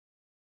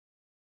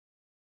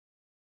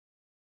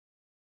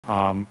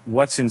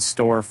What's in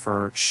store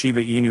for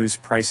Shiba Inu's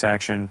price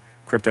action?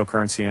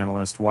 Cryptocurrency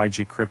analyst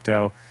YG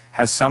Crypto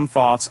has some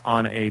thoughts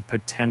on a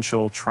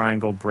potential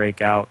triangle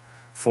breakout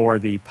for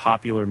the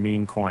popular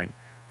meme coin.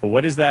 But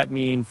what does that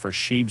mean for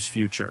SHIB's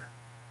future?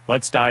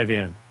 Let's dive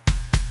in.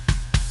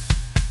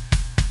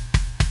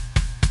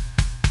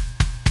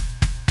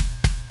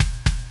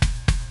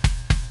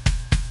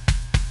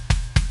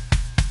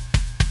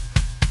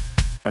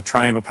 A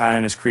triangle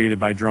pattern is created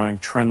by drawing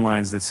trend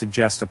lines that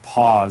suggest a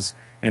pause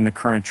in the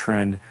current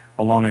trend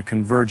along a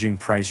converging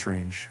price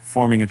range,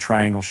 forming a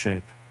triangle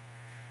shape.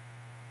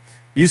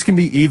 These can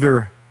be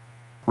either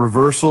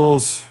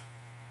reversals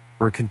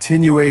or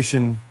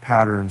continuation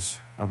patterns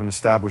of an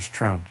established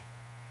trend.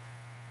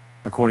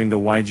 According to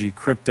YG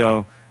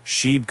Crypto,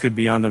 SHIB could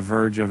be on the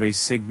verge of a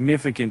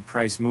significant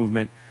price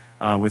movement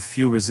with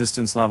few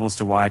resistance levels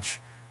to watch.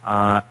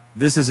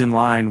 This is in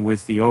line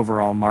with the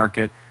overall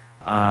market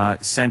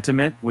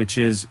sentiment, which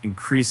is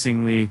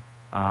increasingly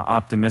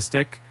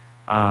optimistic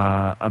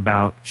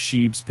about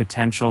SHIB's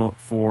potential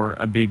for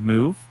a big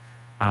move.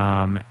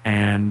 After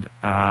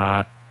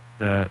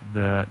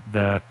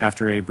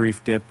a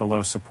brief dip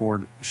below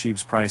support,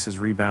 SHIB's price has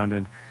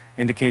rebounded,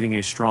 indicating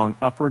a strong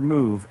upward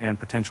move and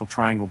potential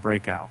triangle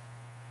breakout.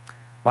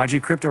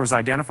 YG Crypto has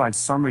identified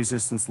some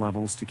resistance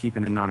levels to keep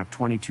in and on of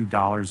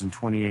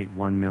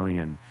 $22.28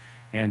 million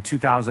and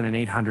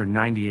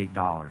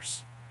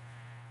 $2,898.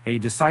 A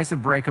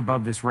decisive break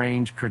above this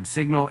range could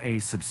signal a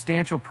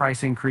substantial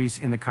price increase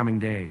in the coming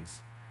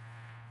days.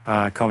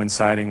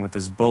 Coinciding with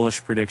this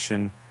bullish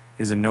prediction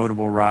is a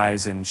notable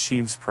rise in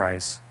SHIB's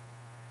price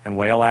and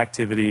whale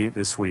activity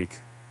this week.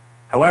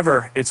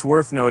 However, it's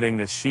worth noting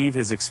that SHIB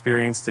has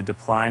experienced a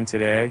decline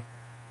today,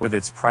 with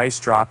its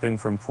price dropping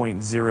from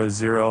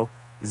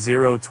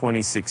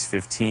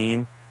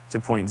 $0.0002615 to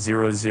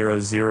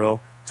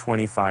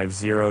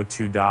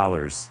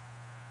 $0.0002502.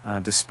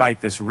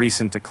 Despite this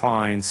recent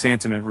decline,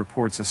 sentiment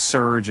reports a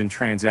surge in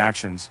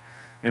transactions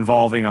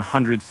involving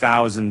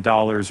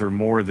 $100,000 or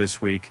more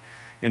this week,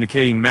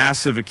 indicating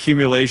massive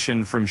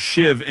accumulation from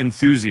SHIB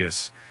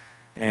enthusiasts.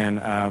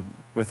 And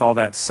with all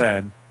that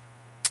said,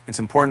 it's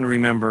important to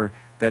remember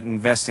that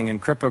investing in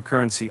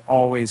cryptocurrency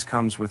always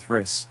comes with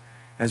risks.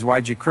 As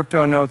YG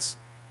Crypto notes,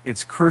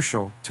 it's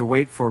crucial to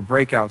wait for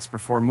breakouts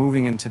before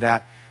moving into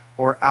that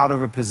or out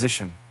of a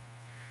position.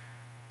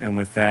 And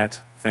with that,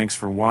 thanks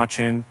for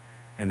watching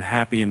and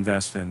happy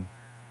investing.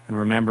 And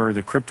remember,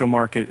 the crypto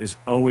market is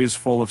always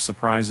full of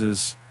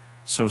surprises,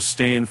 so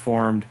stay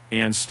informed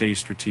and stay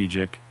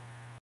strategic.